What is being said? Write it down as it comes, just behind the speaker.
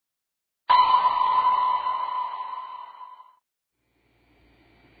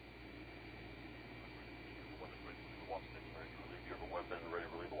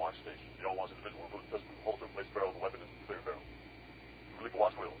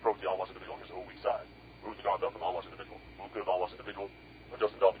Approach the on-watch individual. Here's the whole weak side. Remove the guard belt from on-watch individual. Move clear of the on-watch individual.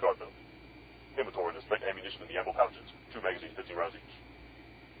 Adjust and drop the guard belt. Inventory and inspect ammunition in the ammo pouches. 2 magazines, 15 rounds each.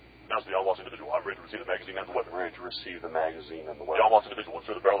 Announce to the on-watch individual, I'm ready to receive the magazine and the weapon. Ready to receive the magazine and the weapon. The on-watch individual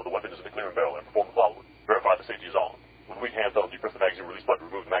ensure the barrel of the weapon is in the clearing barrel and perform the following. Verify the safety is on. With weak hand thumb, depress the magazine release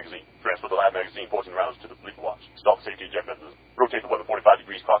button, remove the magazine. Transfer the live magazine 14 rounds to the bleeper watch. Stop the safety eject mechanism. Rotate the weapon 45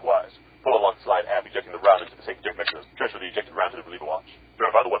 degrees clockwise. Pull along the slide half, ejecting the round into the safety eject mechanism. Transfer the ejected round to the reliever watch.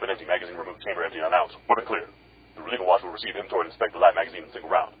 Verify the weapon empty, magazine removed, chamber empty, and announce. Weapon clear. The reliever watch will receive inventory and inspect the live magazine in a single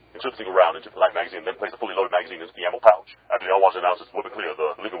round. Insert the single round into the live magazine, then place the fully loaded magazine into the ammo pouch. After the on-watch announces weapon clear,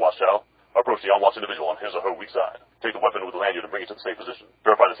 the reliever watch shall approach the on-watch individual on his or her weak side. Take the weapon with the lanyard and bring it to the safe position.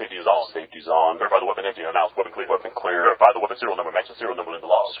 Verify the safety is on. Safety's on. Verify the weapon empty and announce weapon clear. Weapon clear. Verify the weapon serial number matches serial number in the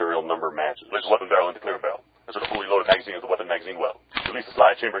log. Serial number matches. Place the weapon barrel into clearing barrel. Insert the fully loaded magazine into the weapon magazine well. Release the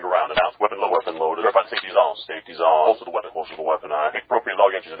slide, chambering around, announce weapon loaded. Weapon loaded. Verify the safety is on. Safety's on. Holster the weapon. Holster the weapon. Make appropriate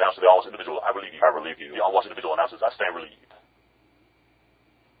log entries. Announce to the on-watch individual, I relieve you. I relieve you. The on-watch individual announces, I stand relieved.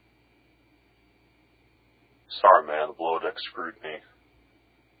 Sorry, man. The below deck screwed me.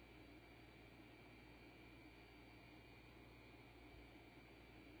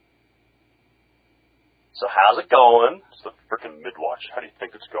 So how's it going? It's the frickin' mid-watch. How do you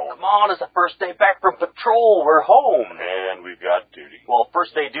think it's going? Come on, it's the first day back from patrol. We're home. And we've got duty. Well,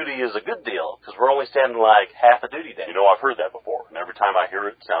 first day duty is a good deal, because we're only standing like half a duty day. You know, I've heard that before, and every time I hear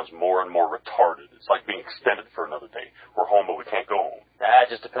it, it sounds more and more retarded. It's like being extended for another day. We're home, but we can't go home. That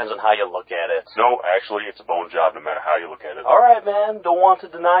just depends on how you look at it. No, actually, it's a bone job no matter how you look at it. All right, man. Don't want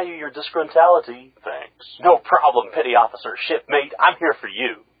to deny you your disgruntality. Thanks. No problem, petty officer. Shipmate, I'm here for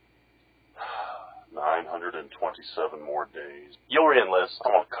you. 927 more days. You'll enlist.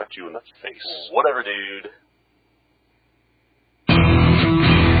 I'm gonna cut you in the face. Whatever, dude.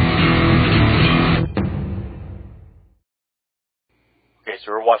 Okay,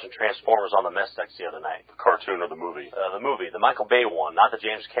 so we were watching Transformers on the mess decks the other night. The cartoon or the movie? The movie, the Michael Bay one, not the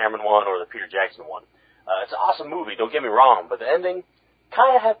James Cameron one or the Peter Jackson one. It's an awesome movie, don't get me wrong, but the ending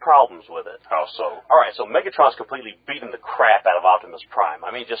kind of had problems with it. How so? Alright, so Megatron's completely beating the crap out of Optimus Prime.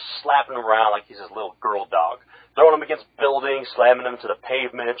 I mean, just slapping him around like he's his little girl dog. Throwing him against buildings, slamming him to the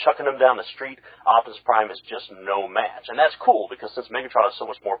pavement, chucking him down the street. Optimus Prime is just no match. And that's cool, because since Megatron is so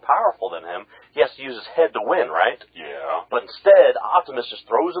much more powerful than him, he has to use his head to win, right? Yeah. But instead, Optimus just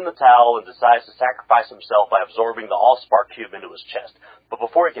throws in the towel and decides to sacrifice himself by absorbing the All-Spark cube into his chest. But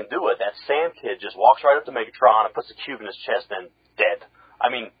before he can do it, that Sam kid just walks right up to Megatron and puts the cube in his chest and dead. I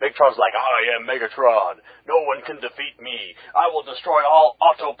mean, Megatron's like, I am Megatron. No one can defeat me. I will destroy all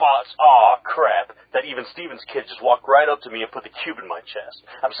Autobots. Aw, crap. That even Steven's kid just walked right up to me and put the cube in my chest.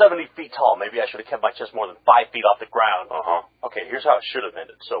 I'm 70 feet tall. Maybe I should have kept my chest more than 5 feet off the ground. Okay, here's how it should have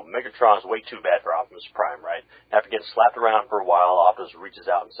ended. So Megatron's way too bad for Optimus Prime, right? After getting slapped around for a while, Optimus reaches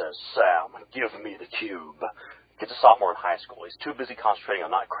out and says, Sam, give me the cube. Gets a sophomore in high school. He's too busy concentrating on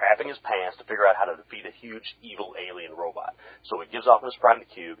not crapping his pants to figure out how to defeat a huge, evil alien robot. So he gives Optimus Prime the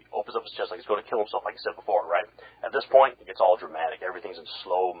cube. He opens up his chest like he's going to kill himself, like he said before, right? At this point, it gets all dramatic. Everything's in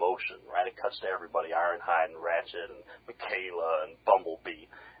slow motion, right? It cuts to everybody, Ironhide and Ratchet and Michaela and Bumblebee.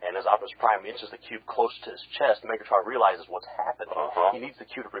 And as Optimus Prime inches the cube close to his chest, Megatron realizes what's happening. He needs the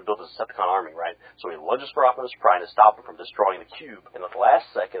cube to rebuild his Decepticon army, right? So he lunges for Optimus Prime to stop him from destroying the cube. And at the last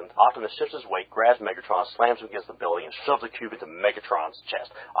second, Optimus shifts his weight, grabs Megatron, slams him against the building, and shoves the cube into Megatron's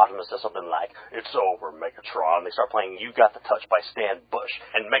chest. Optimus says something like, "It's over, Megatron." They start playing You Got the Touch by Stan Bush,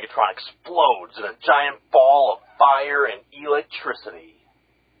 and Megatron explodes in a giant ball of fire and electricity.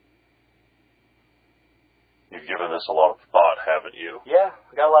 You've given this a lot of thought, haven't you? Yeah,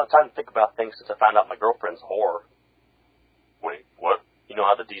 I got a lot of time to think about things since I found out my girlfriend's a whore. Wait, what? You know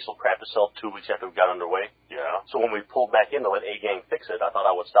how the diesel crapped itself 2 weeks after we got underway? Yeah. So when we pulled back in to let A-Gang fix it, I thought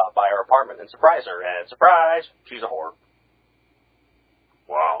I would stop by her apartment and surprise her. And surprise, she's a whore.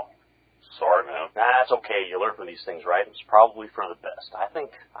 Wow. Sorry, man. That's okay. You learn from these things, right? It's probably for the best. I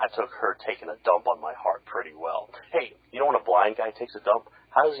think I took her taking a dump on my heart pretty well. Hey, you know when a blind guy takes a dump,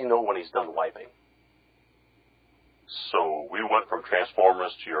 how does he know when he's done wiping? So we went from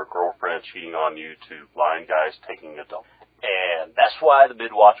Transformers to your girlfriend cheating on you to blind guys taking a dump. And that's why the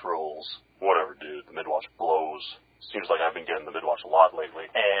mid-watch rules. Whatever, dude. The mid-watch blows. Seems like I've been getting the mid-watch a lot lately.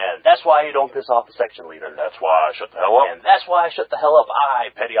 And that's why you don't piss off the section leader. And that's why I shut the hell up. And that's why I shut the hell up.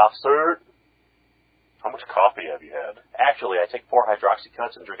 Petty officer. How much coffee have you had? Actually, I take 4 hydroxy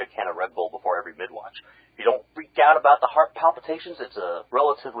cuts and drink a can of Red Bull before every mid-watch. If you don't freak out about the heart palpitations, it's a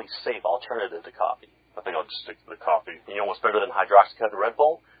relatively safe alternative to coffee. I think I'll just stick to the coffee. You know what's better than hydroxy cut and Red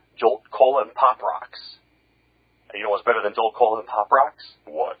Bull? Jolt Cola and Pop Rocks. And you know what's better than Jolt Cola and Pop Rocks?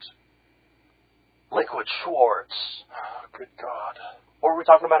 What? Liquid Schwartz. Good God. Or were we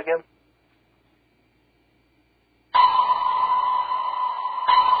talking about again?